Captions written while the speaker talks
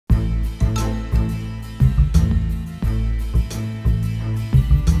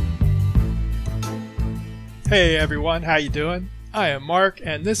Hey everyone, how you doing? I am Mark,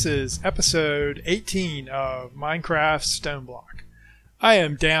 and this is episode 18 of Minecraft Stoneblock. I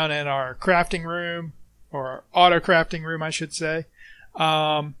am down in our crafting room, or auto crafting room I should say.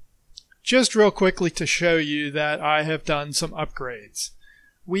 Just real quickly to show you that I have done some upgrades.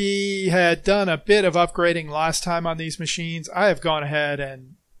 We had done a bit of upgrading last time on these machines. I have gone ahead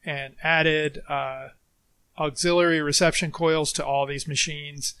and added auxiliary reception coils to all these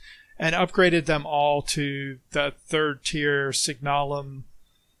machines and upgraded them all to the 3rd tier Signalum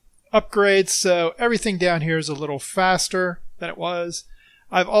upgrades, so everything down here is a little faster than it was.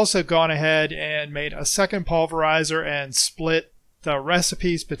 I've also gone ahead and made a second pulverizer and split the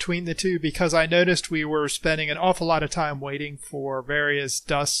recipes between the two because I noticed we were spending an awful lot of time waiting for various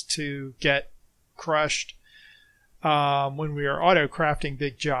dusts to get crushed when we were auto crafting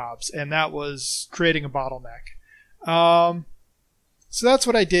big jobs, and that was creating a bottleneck. So that's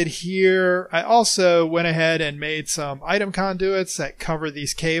what I did here. I also went ahead and made some item conduits that cover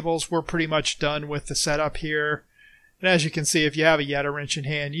these cables. We're pretty much done with the setup here. And as you can see, if you have a Yeta wrench in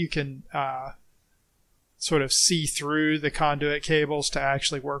hand, you can sort of see through the conduit cables to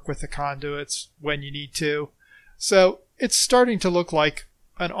actually work with the conduits when you need to. So it's starting to look like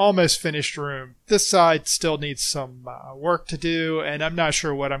an almost finished room. This side still needs some work to do, and I'm not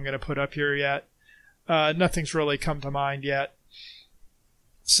sure what I'm going to put up here yet. Nothing's really come to mind yet.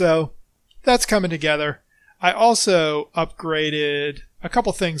 So that's coming together. I also upgraded a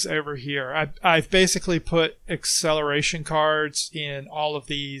couple things over here. I've basically put acceleration cards in all of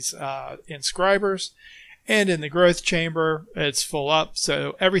these inscribers, and in the growth chamber it's full up,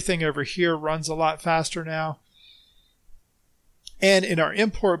 so everything over here runs a lot faster now. And in our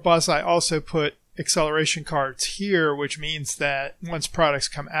import bus I also put acceleration cards here, which means that once products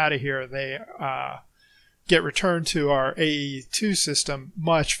come out of here they get returned to our AE2 system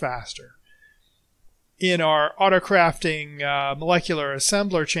much faster. In our auto-crafting molecular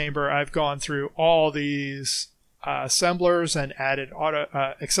assembler chamber, I've gone through all these assemblers and added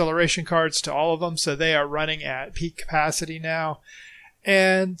acceleration cards to all of them, so they are running at peak capacity now.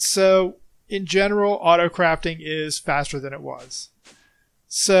 And so, in general, auto-crafting is faster than it was.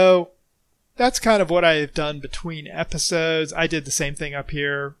 So, that's kind of what I've done between episodes. I did the same thing up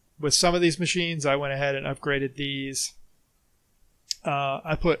here. With some of these machines, I went ahead and upgraded these.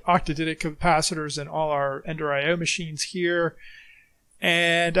 I put octaditic capacitors in all our Ender IO machines here.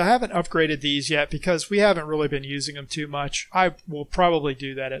 And I haven't upgraded these yet because we haven't really been using them too much. I will probably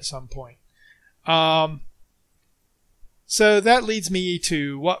do that at some point. So that leads me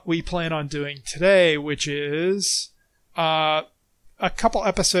to what we plan on doing today, which is a couple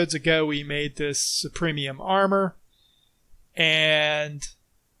episodes ago we made this Supremium armor. And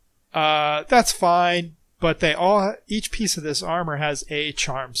that's fine, but each piece of this armor has a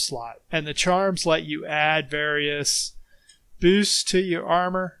charm slot, and the charms let you add various boosts to your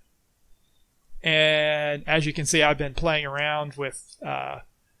armor. And as you can see, I've been playing around with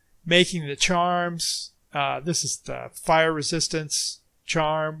making the charms. This is the fire resistance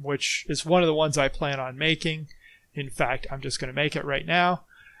charm, which is one of the ones I plan on making. In fact, I'm just going to make it right now.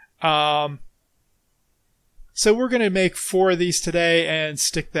 So we're going to make 4 of these today and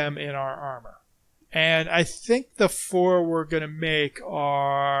stick them in our armor. And I think the 4 we're going to make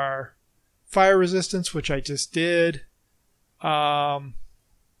are fire resistance, which I just did. I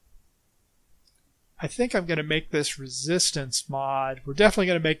think I'm going to make this resistance mod. We're definitely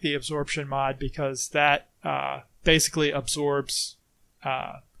going to make the absorption mod because that basically absorbs,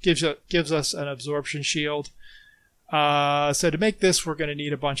 gives us an absorption shield. So to make this, we're going to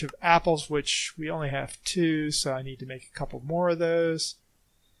need a bunch of apples, which we only have 2, so I need to make a couple more of those.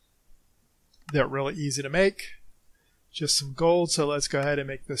 They're really easy to make. Just some gold, so let's go ahead and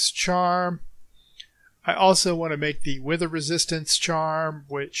make this charm. I also want to make the wither resistance charm,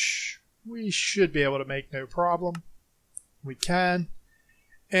 which we should be able to make no problem. We can.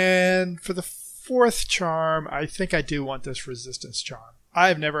 And for the 4th charm, I think I do want this resistance charm.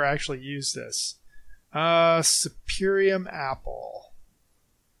 I've never actually used this. Superium apple.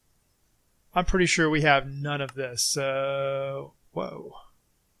 I'm pretty sure we have none of this, so whoa.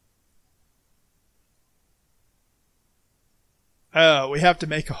 Oh, we have to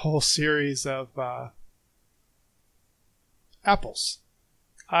make a whole series of apples.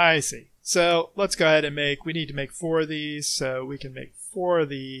 I see. So let's go ahead and we need to make 4 of these, so we can make 4 of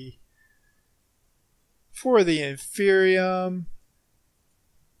the Inferium.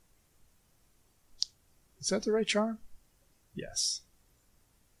 Is that the right charm? Yes.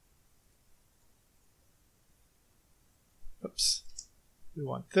 Oops. We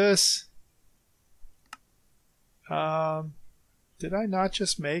want this. Did I not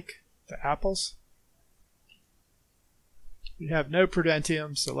just make the apples? We have no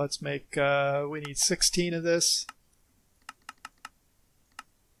prudentium, so let's make, we need 16 of this.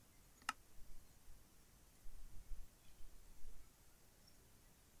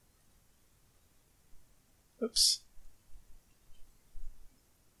 Oops.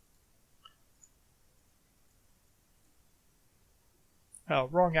 Oh,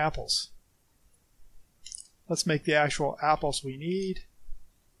 wrong apples. Let's make the actual apples we need.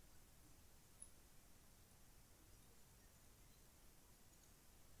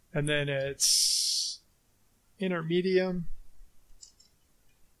 And then it's intermedium,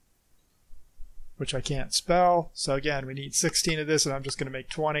 which I can't spell. So again, we need 16 of this, and I'm just going to make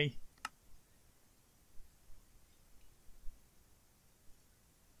 20.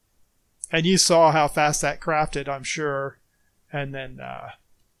 And you saw how fast that crafted, I'm sure. And then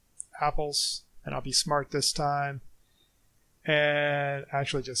apples, and I'll be smart this time. And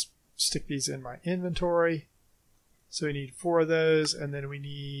actually just stick these in my inventory. So we need 4 of those, and then we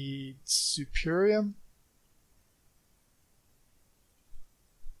need superium.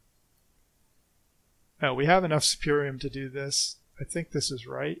 Oh, we have enough superium to do this. I think this is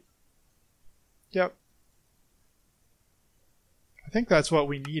right. Yep. I think that's what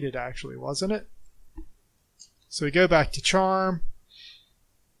we needed actually, wasn't it? So we go back to charm.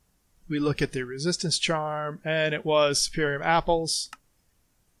 We look at the resistance charm, and it was superium apples,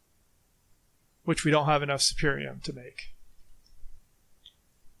 which we don't have enough superium to make.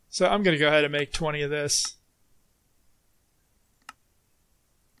 So I'm going to go ahead and make 20 of this.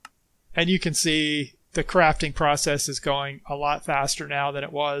 And you can see the crafting process is going a lot faster now than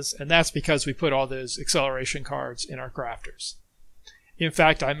it was, and that's because we put all those acceleration cards in our crafters. In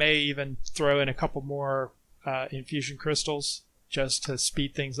fact, I may even throw in a couple more infusion crystals just to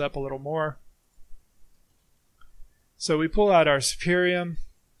speed things up a little more. So we pull out our superium,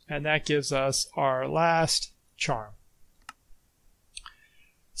 and that gives us our last charm.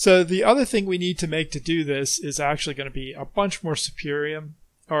 So the other thing we need to make to do this is actually going to be a bunch more superium,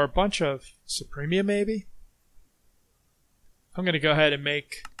 or a bunch of supremium maybe. I'm going to go ahead and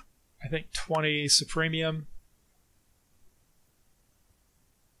make, I think, 20 supremium,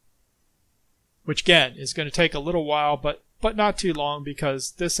 which again is going to take a little while, but not too long,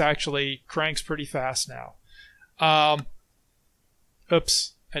 because this actually cranks pretty fast now.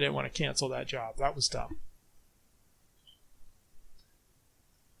 Oops, I didn't want to cancel that job. That was dumb.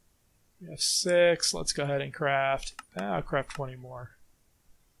 We have 6. Let's go ahead and craft. I'll craft 20 more.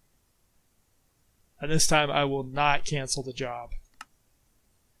 And this time I will not cancel the job.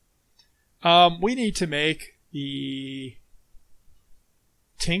 We need to make the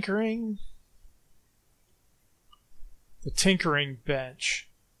tinkering bench,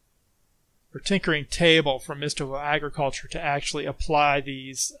 or tinkering table from Mystical Agriculture to actually apply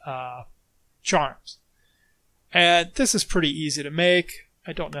these charms. And this is pretty easy to make.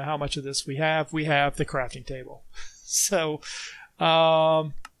 I don't know how much of this we have. We have the crafting table. So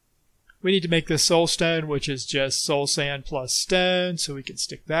we need to make this soul stone, which is just soul sand plus stone, so we can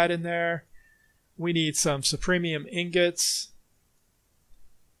stick that in there. We need some supremium ingots.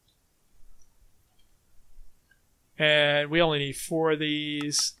 And we only need 4 of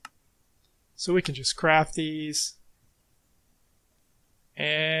these, so we can just craft these.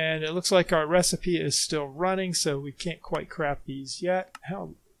 And it looks like our recipe is still running, so we can't quite craft these yet.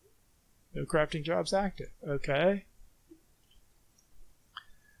 How? No crafting jobs active. Okay.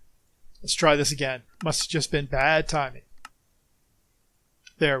 Let's try this again. Must have just been bad timing.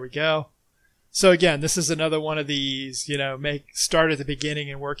 There we go. So again, this is another one of these, start at the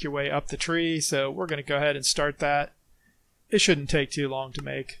beginning and work your way up the tree. So we're going to go ahead and start that. It shouldn't take too long to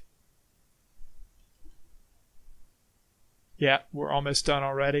make. Yeah, we're almost done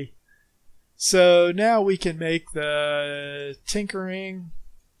already. So now we can make the tinkering,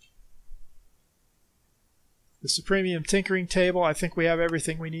 the supremium tinkering table. I think we have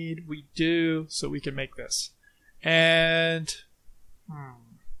everything we need. We do, so we can make this. And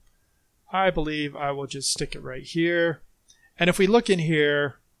I believe I will just stick it right here. And if we look in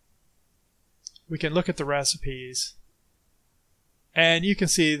here, we can look at the recipes. And you can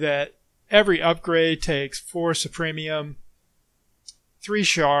see that every upgrade takes 4 supremium, 3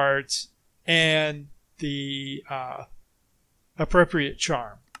 shards, and the appropriate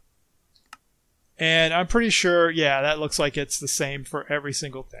charm. And I'm pretty sure, yeah, that looks like it's the same for every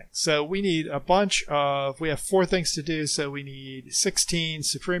single thing. So we need a bunch of, we have 4 things to do, so we need 16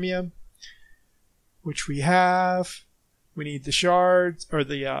 supremium, which we have. We need the shards, or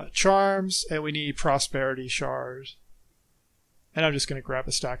the charms, and we need prosperity shards. And I'm just going to grab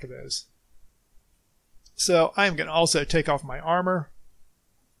a stack of those. So I'm going to also take off my armor.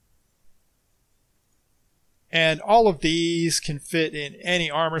 And all of these can fit in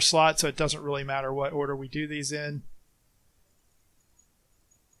any armor slot, so it doesn't really matter what order we do these in.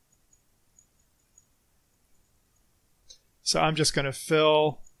 So I'm just going to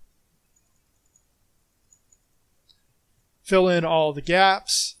fill in all the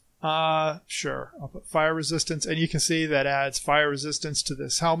gaps. Sure, I'll put fire resistance, and you can see that adds fire resistance to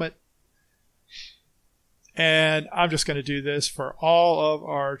this helmet. And I'm just going to do this for all of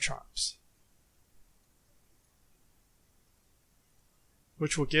our charms,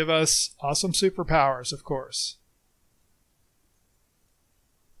 which will give us awesome superpowers, of course.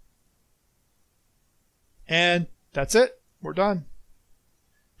 And that's it. We're done.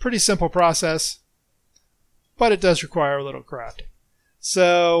 Pretty simple process, but it does require a little crafting.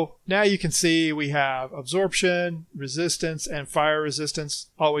 So now you can see we have absorption, resistance, and fire resistance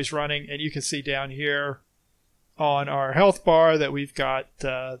always running. And you can see down here on our health bar that we've got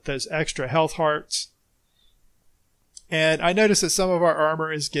those extra health hearts. And I notice that some of our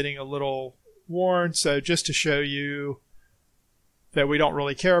armor is getting a little worn. So just to show you that we don't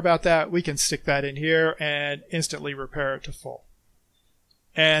really care about that, we can stick that in here and instantly repair it to full.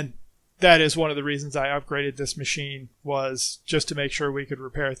 And that is one of the reasons I upgraded this machine, was just to make sure we could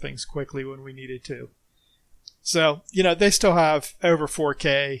repair things quickly when we needed to. So, you know, they still have over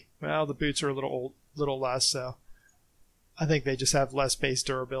 4K. Well, the boots are a little less, so I think they just have less base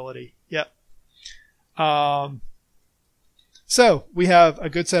durability. Yep. So we have a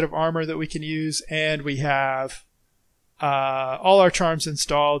good set of armor that we can use, and we have all our charms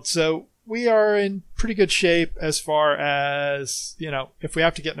installed. So we are in pretty good shape as far as, you know, if we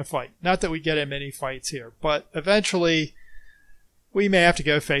have to get in a fight. Not that we get in many fights here, but eventually we may have to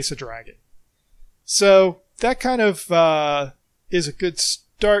go face a dragon. So that kind of is a good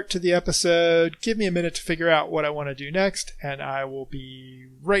start to the episode. Give me a minute to figure out what I want to do next, and I will be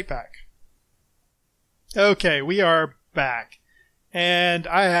right back. Okay, we are back. And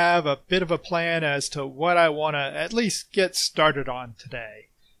I have a bit of a plan as to what I want to at least get started on today.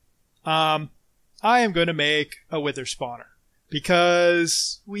 I am going to make a wither spawner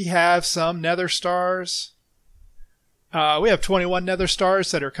because we have some nether stars. We have 21 nether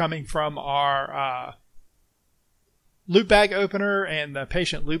stars that are coming from our loot bag opener and the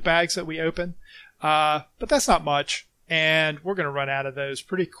patient loot bags that we open. But that's not much. And we're going to run out of those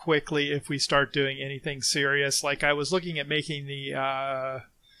pretty quickly if we start doing anything serious. Like I was looking at making the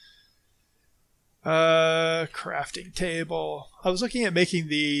crafting table. I was looking at making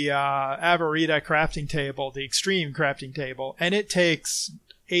the Avarita crafting table, the extreme crafting table. And it takes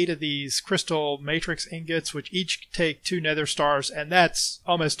 8 of these crystal matrix ingots, which each take 2 nether stars. And that's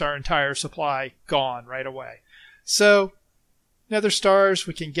almost our entire supply gone right away. So nether stars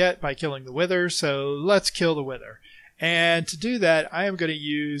we can get by killing the wither. So let's kill the wither. And to do that, I am going to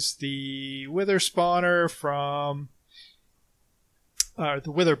use the wither spawner from,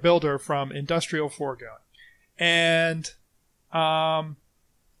 the wither builder from Industrial Foregoing. And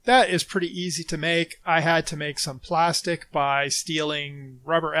that is pretty easy to make. I had to make some plastic by stealing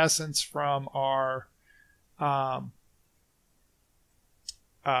rubber essence from our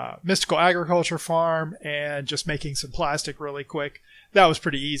mystical agriculture farm and just making some plastic really quick. That was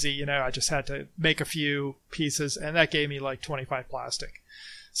pretty easy. You know, I just had to make a few pieces, and that gave me like 25 plastic.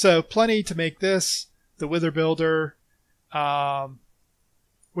 So plenty to make this, the wither builder,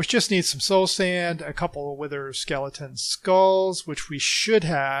 which just needs some soul sand, a couple of wither skeleton skulls, which we should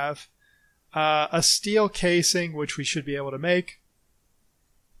have, a steel casing, which we should be able to make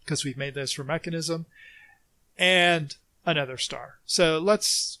because we've made this for mechanism, and another star. So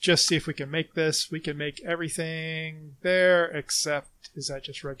let's just see if we can make this. We can make everything there except, is that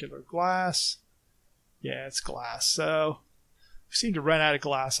just regular glass? Yeah, it's glass. So we seem to run out of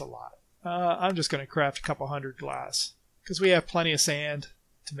glass a lot. I'm just going to craft a couple hundred glass because we have plenty of sand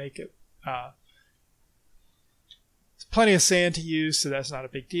to make it. Plenty of sand to use, so that's not a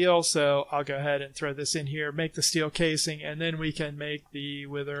big deal. So I'll go ahead and throw this in here, make the steel casing, and then we can make the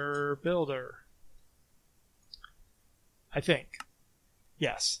wither builder. I think.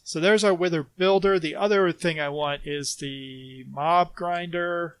 Yes. So there's our wither builder. The other thing I want is the mob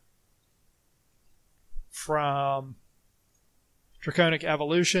grinder from Draconic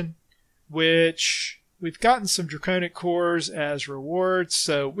Evolution, which we've gotten some Draconic cores as rewards,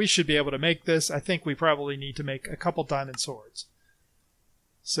 so we should be able to make this. I think we probably need to make a couple diamond swords.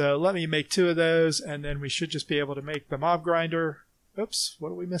 So let me make 2 of those, and then we should just be able to make the mob grinder. Oops, what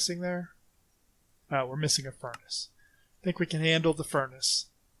are we missing there? Oh, we're missing a furnace. I think we can handle the furnace.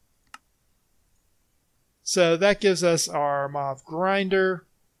 So that gives us our mob grinder.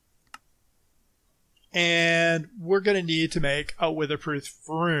 And we're going to need to make a witherproof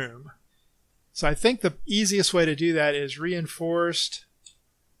room. So I think the easiest way to do that is reinforced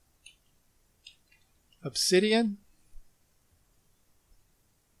obsidian.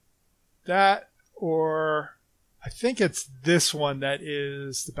 That, or I think it's this one that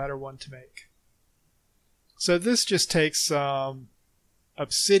is the better one to make. So this just takes some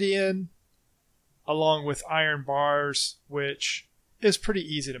obsidian along with iron bars, which is pretty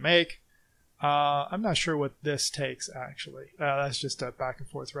easy to make. I'm not sure what this takes actually. That's just a back and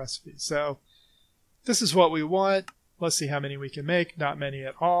forth recipe. So this is what we want. Let's see how many we can make. Not many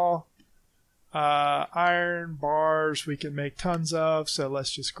at all. Iron bars we can make tons of. So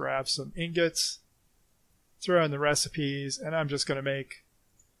let's just grab some ingots, throw in the recipes, and I'm just going to make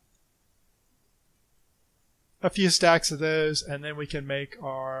a few stacks of those, and then we can make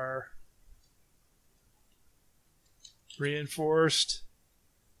our reinforced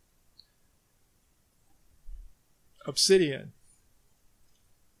obsidian.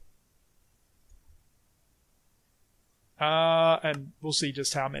 And we'll see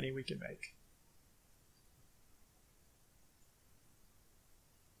just how many we can make.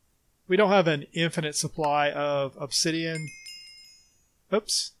 We don't have an infinite supply of obsidian.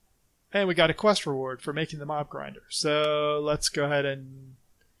 Oops. And we got a quest reward for making the mob grinder. So let's go ahead and...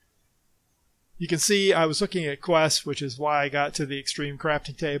 You can see I was looking at quests, which is why I got to the extreme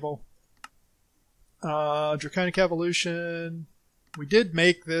crafting table. Draconic Evolution. We did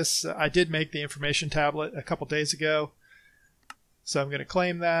make this. I did make the information tablet a couple days ago. So I'm going to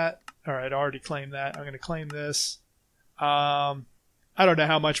claim that. Alright, I already claimed that. I'm going to claim this. I don't know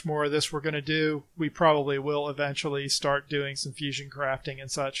how much more of this we're going to do. We probably will eventually start doing some fusion crafting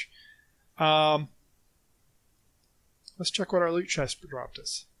and such. Let's check what our loot chest dropped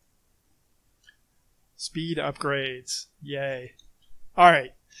us. Speed upgrades. Yay.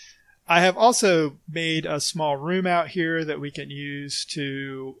 Alright. I have also made a small room out here that we can use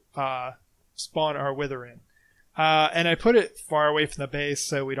to spawn our wither in. And I put it far away from the base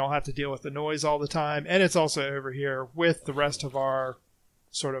so we don't have to deal with the noise all the time. And it's also over here with the rest of our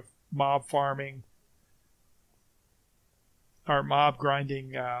sort of mob farming, our mob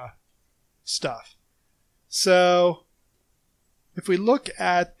grinding stuff. So if we look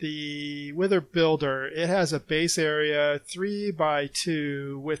at the Wither Builder, it has a base area 3 by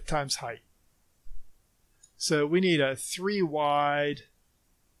 2 width times height. So we need a 3 wide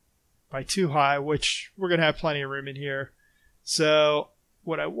by 2 high, which we're going to have plenty of room in here. So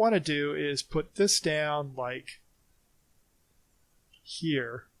what I want to do is put this down like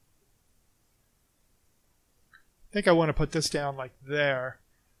here. I think I want to put this down like there.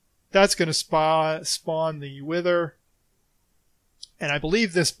 That's going to spawn the wither. And I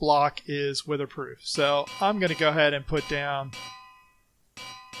believe this block is witherproof. So I'm going to go ahead and put down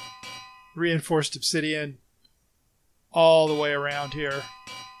reinforced obsidian all the way around here.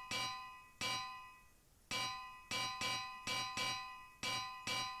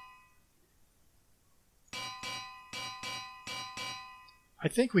 I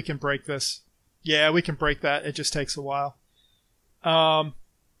think we can break this. Yeah, we can break that. It just takes a while. And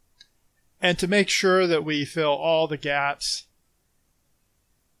to make sure that we fill all the gaps,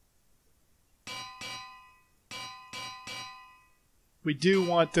 we do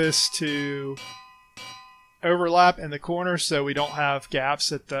want this to overlap in the corner so we don't have gaps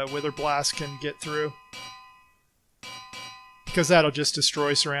that the Wither Blast can get through. Because that'll just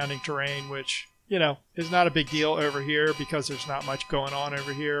destroy surrounding terrain, which, you know, is not a big deal over here because there's not much going on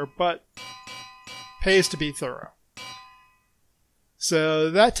over here, but pays to be thorough. So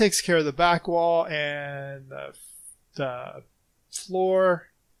that takes care of the back wall and the floor.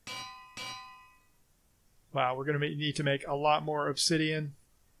 Wow, we're going to need to make a lot more obsidian.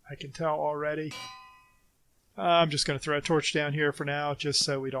 I can tell already. I'm just going to throw a torch down here for now, just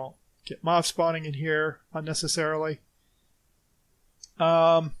so we don't get mob spawning in here unnecessarily.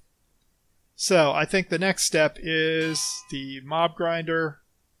 So I think the next step is the mob grinder.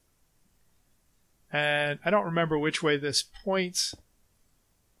 And I don't remember which way this points.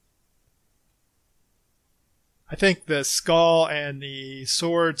 I think the skull and the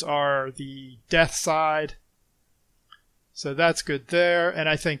swords are the death side. So that's good there. And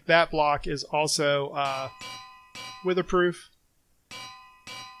I think that block is also witherproof.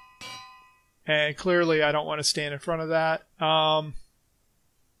 And clearly I don't want to stand in front of that.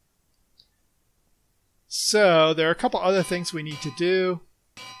 So there are a couple other things we need to do.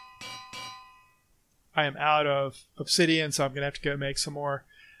 I am out of obsidian, so I'm going to have to go make some more.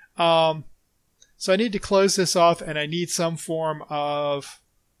 So I need to close this off, and I need some form of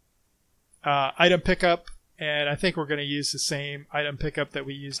item pickup. And I think we're going to use the same item pickup that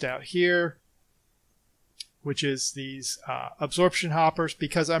we used out here. which is these absorption hoppers,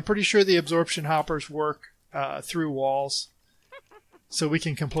 because I'm pretty sure the absorption hoppers work through walls. So we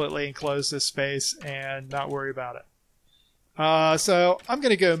can completely enclose this space and not worry about it. So I'm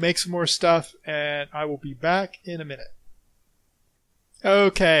going to go make some more stuff, and I will be back in a minute.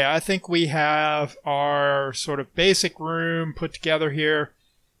 Okay, I think we have our sort of basic room put together here.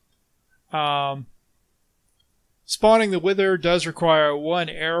 Spawning the wither does require one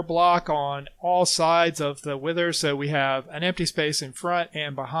air block on all sides of the wither, so we have an empty space in front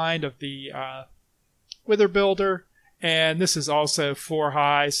and behind of the wither builder, and this is also 4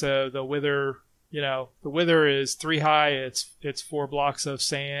 high, so the wither, the wither is 3 high. It's 4 blocks of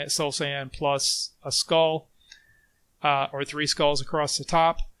sand, soul sand plus a skull, or 3 skulls across the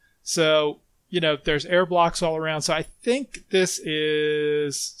top. So there's air blocks all around. So I think this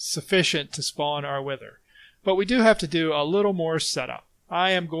is sufficient to spawn our wither. But we do have to do a little more setup.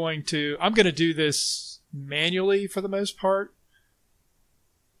 I'm going to do this manually for the most part.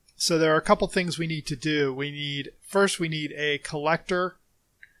 So there are a couple things we need to do. First we need a collector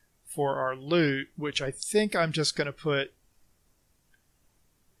for our loot, which I think I'm just going to put,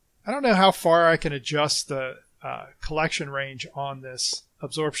 I don't know how far I can adjust the collection range on this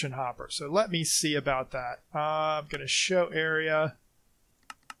absorption hopper. So let me see about that. I'm going to show area.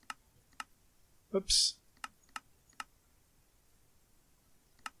 Oops.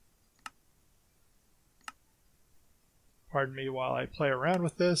 Pardon me while I play around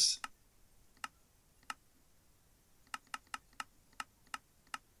with this.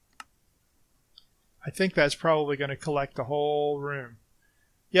 I think that's probably going to collect the whole room.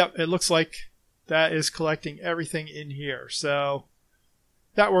 Yep, it looks like that is collecting everything in here. So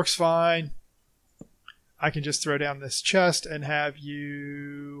that works fine. I can just throw down this chest and have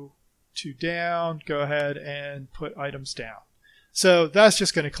you 2 down. Go ahead and put items down. So that's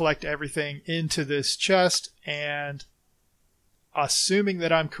just going to collect everything into this chest, and assuming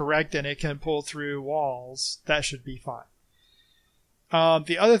that I'm correct and it can pull through walls, that should be fine.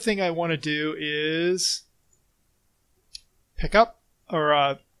 The other thing I want to do is pick up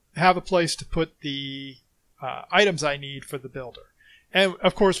or have a place to put the items I need for the builder. And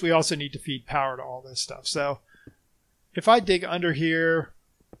of course we also need to feed power to all this stuff. So if I dig under here,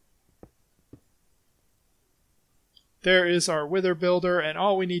 there is our wither builder, and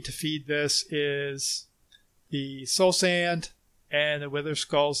all we need to feed this is the soul sand and the wither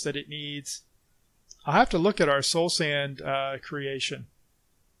skulls that it needs. I'll have to look at our soul sand creation.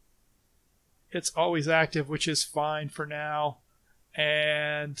 It's always active, which is fine for now.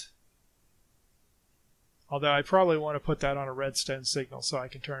 And although I probably want to put that on a redstone signal so I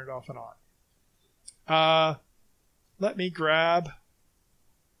can turn it off and on. Let me grab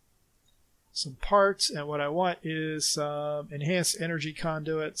some parts, and what I want is some enhanced energy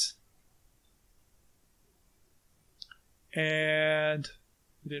conduits. And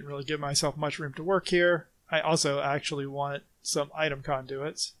I didn't really give myself much room to work here. I also actually want some item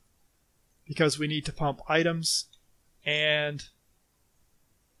conduits because we need to pump items and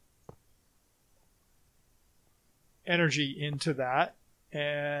energy into that.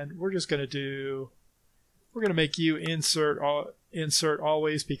 And we're just going to make you insert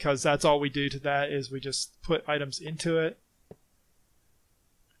always, because that's all we do to that is we just put items into it.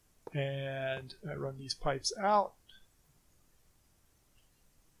 And I run these pipes out.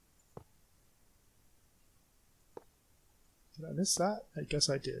 Did I miss that? I guess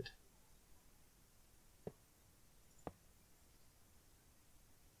I did.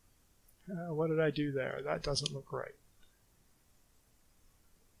 What did I do there? That doesn't look right.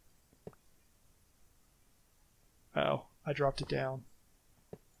 Oh, I dropped it down.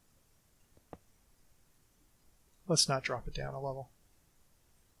 Let's not drop it down a level.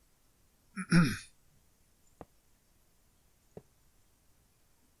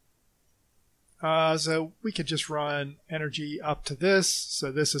 So we could just run energy up to this.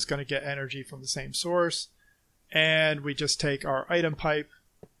 So this is going to get energy from the same source. And we just take our item pipe.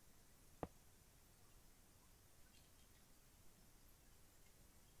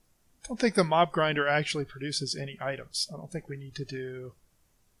 I don't think the mob grinder actually produces any items. I don't think we need to do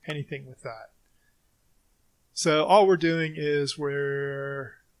anything with that. So all we're doing is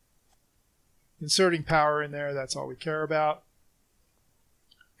we're inserting power in there. That's all we care about.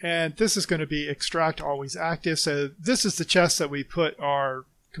 And this is going to be extract always active. So this is the chest that we put our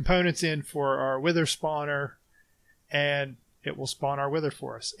components in for our wither spawner, and it will spawn our wither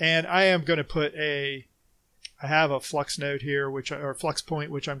for us. And I am going to put I have a flux node here, or flux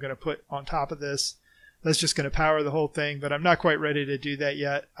point, which I'm going to put on top of this. That's just going to power the whole thing, but I'm not quite ready to do that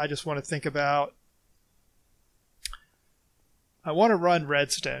yet. I just want to think about, I want to run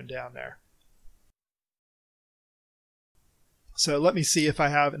redstone down there. So let me see if I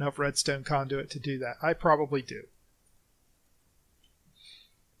have enough redstone conduit to do that. I probably do.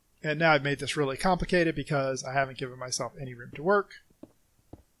 And now I've made this really complicated because I haven't given myself any room to work.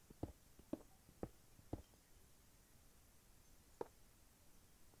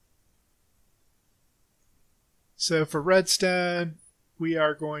 So for redstone, we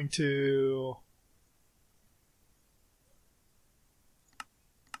are going to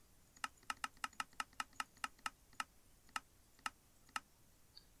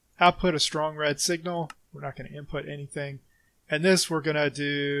output a strong red signal. We're not going to input anything. And this we're going to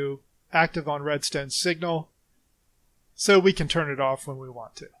do active on redstone signal so we can turn it off when we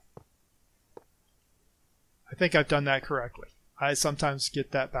want to. I think I've done that correctly. I sometimes get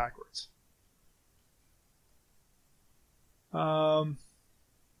that backwards.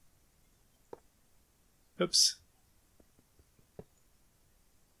 Oops.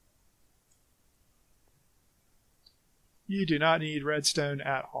 You do not need redstone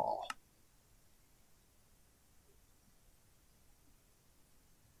at all.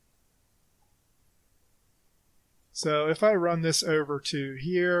 So if I run this over to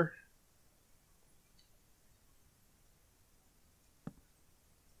here,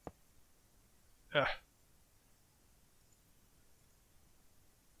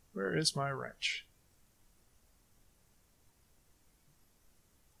 where is my wrench?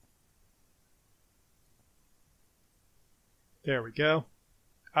 There we go.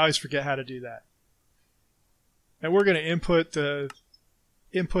 I always forget how to do that. And we're going to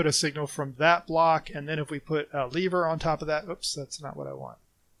input a signal from that block, and then if we put a lever on top of that, oops, that's not what I want.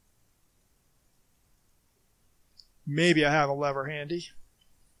 Maybe I have a lever handy.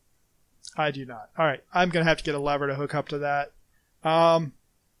 I do not. All right, I'm going to have to get a lever to hook up to that. I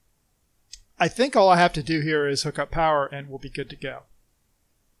think all I have to do here is hook up power and we'll be good to go.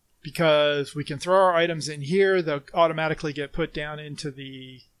 Because we can throw our items in here, they'll automatically get put down into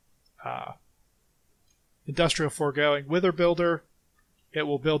the industrial foregoing wither builder. It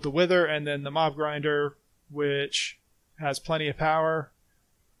will build the wither, and then the mob grinder, which has plenty of power,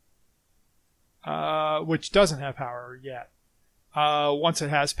 which doesn't have power yet. Once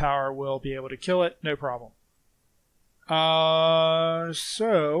it has power, we'll be able to kill it, no problem.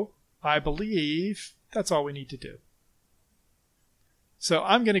 So I believe that's all we need to do. So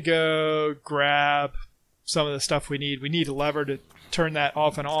I'm going to go grab some of the stuff we need. We need a lever to turn that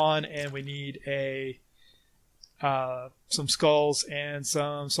off and on, and we need some skulls and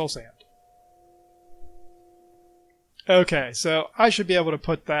some soul sand. Okay, so I should be able to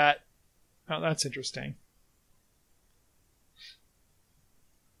put that... Oh, that's interesting.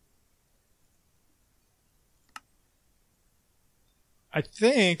 I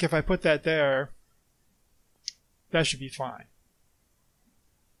think if I put that there, that should be fine.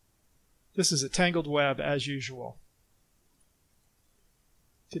 This is a tangled web as usual.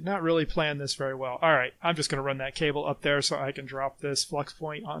 Did not really plan this very well. Alright, I'm just going to run that cable up there so I can drop this flux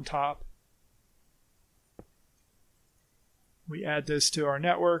point on top. We add this to our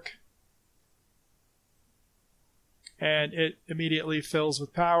network. And it immediately fills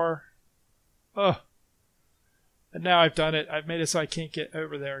with power. Oh. And now I've done it. I've made it so I can't get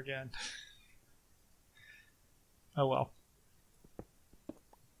over there again. Oh well.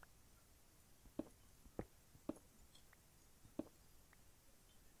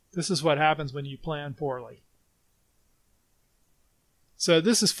 This is what happens when you plan poorly. So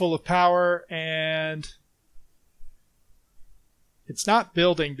this is full of power, and it's not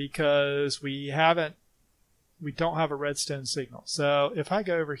building because we don't have a redstone signal. So if I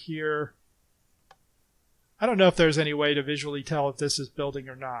go over here, I don't know if there's any way to visually tell if this is building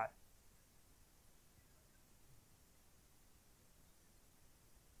or not.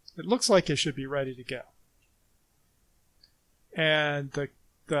 It looks like it should be ready to go. And the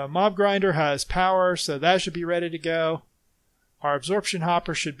mob grinder has power, so that should be ready to go. Our absorption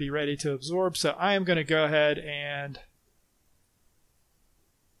hopper should be ready to absorb, so I am going to go ahead and...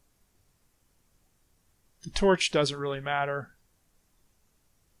 The torch doesn't really matter.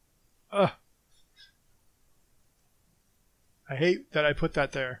 Ugh. I hate that I put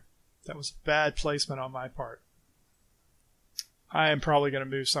that there. That was bad placement on my part. I am probably going to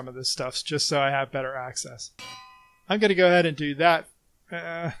move some of this stuff just so I have better access. I'm going to go ahead and do that.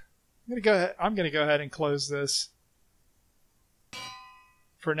 I'm going to go ahead and close this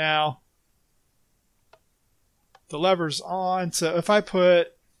for now. The lever's on, so if I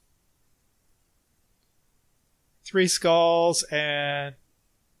put 3 skulls and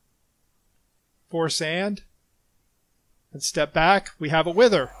 4 sand and step back, we have a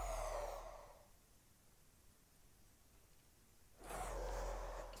wither.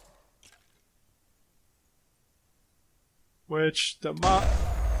 which the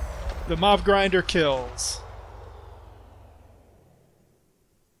mob grinder kills.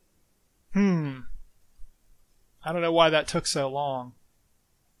 I don't know why that took so long.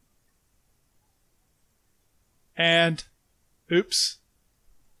 And, oops.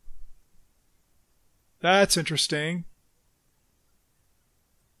 That's interesting.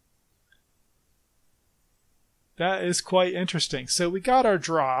 That is quite interesting. So we got our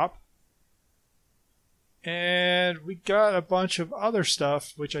drop. And we got a bunch of other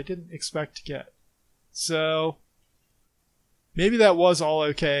stuff, which I didn't expect to get. So maybe that was all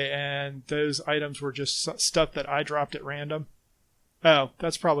okay, and those items were just stuff that I dropped at random. Oh,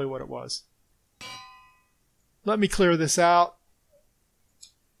 that's probably what it was. Let me clear this out.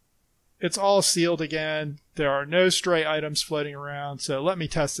 It's all sealed again. There are no stray items floating around, so let me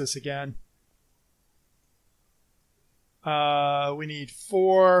test this again. We need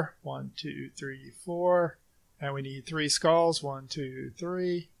 4. 1, 2, 3, 4. And we need 3 skulls. 1, 2,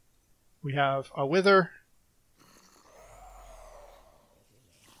 3. We have a wither.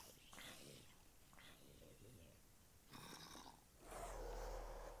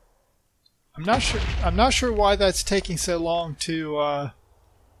 I'm not sure why that's taking so long to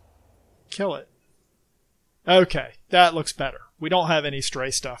kill it. Okay, that looks better. We don't have any stray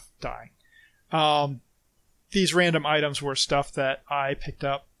stuff dying. These random items were stuff that I picked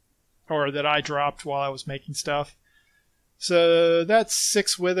up or that I dropped while I was making stuff. So that's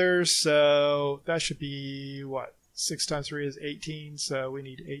 6 withers, so that should be, what, 6 times 3 is 18, so we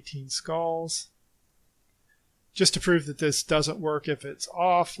need 18 skulls. Just to prove that this doesn't work if it's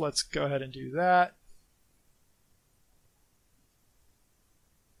off, let's go ahead and do that.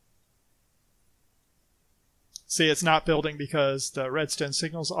 See, it's not building because the redstone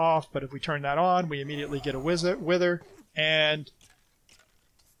signal's off, but if we turn that on, we immediately get a wither, and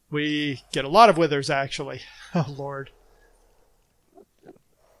we get a lot of withers, actually. Oh, Lord.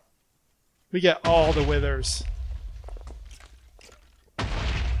 We get all the withers.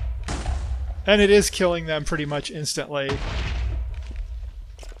 And it is killing them pretty much instantly.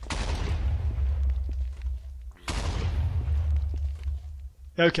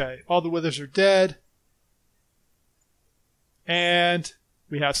 Okay, all the withers are dead. And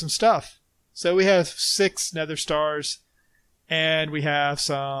we have some stuff. So we have 6 nether stars. And we have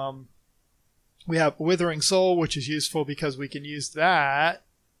Withering Soul, which is useful because we can use that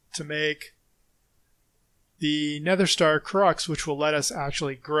to make the Nether Star Crux, which will let us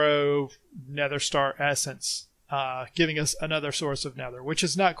actually grow Nether Star Essence, giving us another source of Nether, which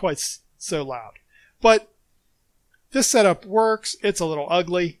is not quite so loud. But this setup works. It's a little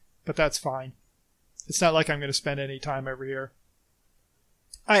ugly, but that's fine. It's not like I'm going to spend any time over here.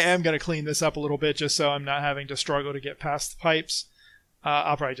 I am going to clean this up a little bit just so I'm not having to struggle to get past the pipes.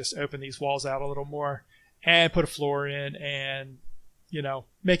 I'll probably just open these walls out a little more and put a floor in and, you know,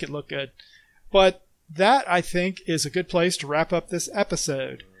 make it look good. But that, I think, is a good place to wrap up this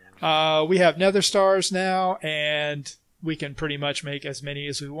episode. We have nether stars now, and we can pretty much make as many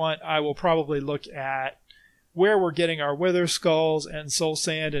as we want. I will probably look at where we're getting our wither skulls and soul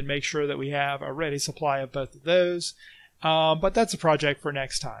sand and make sure that we have a ready supply of both of those. But that's a project for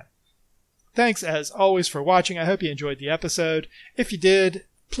next time. Thanks as always for watching. I hope you enjoyed the episode. If you did,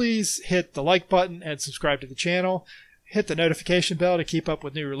 please hit the like button and subscribe to the channel. Hit the notification bell to keep up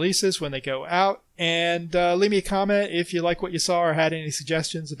with new releases when they go out. And leave me a comment if you like what you saw or had any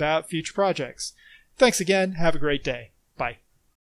suggestions about future projects. Thanks again. Have a great day.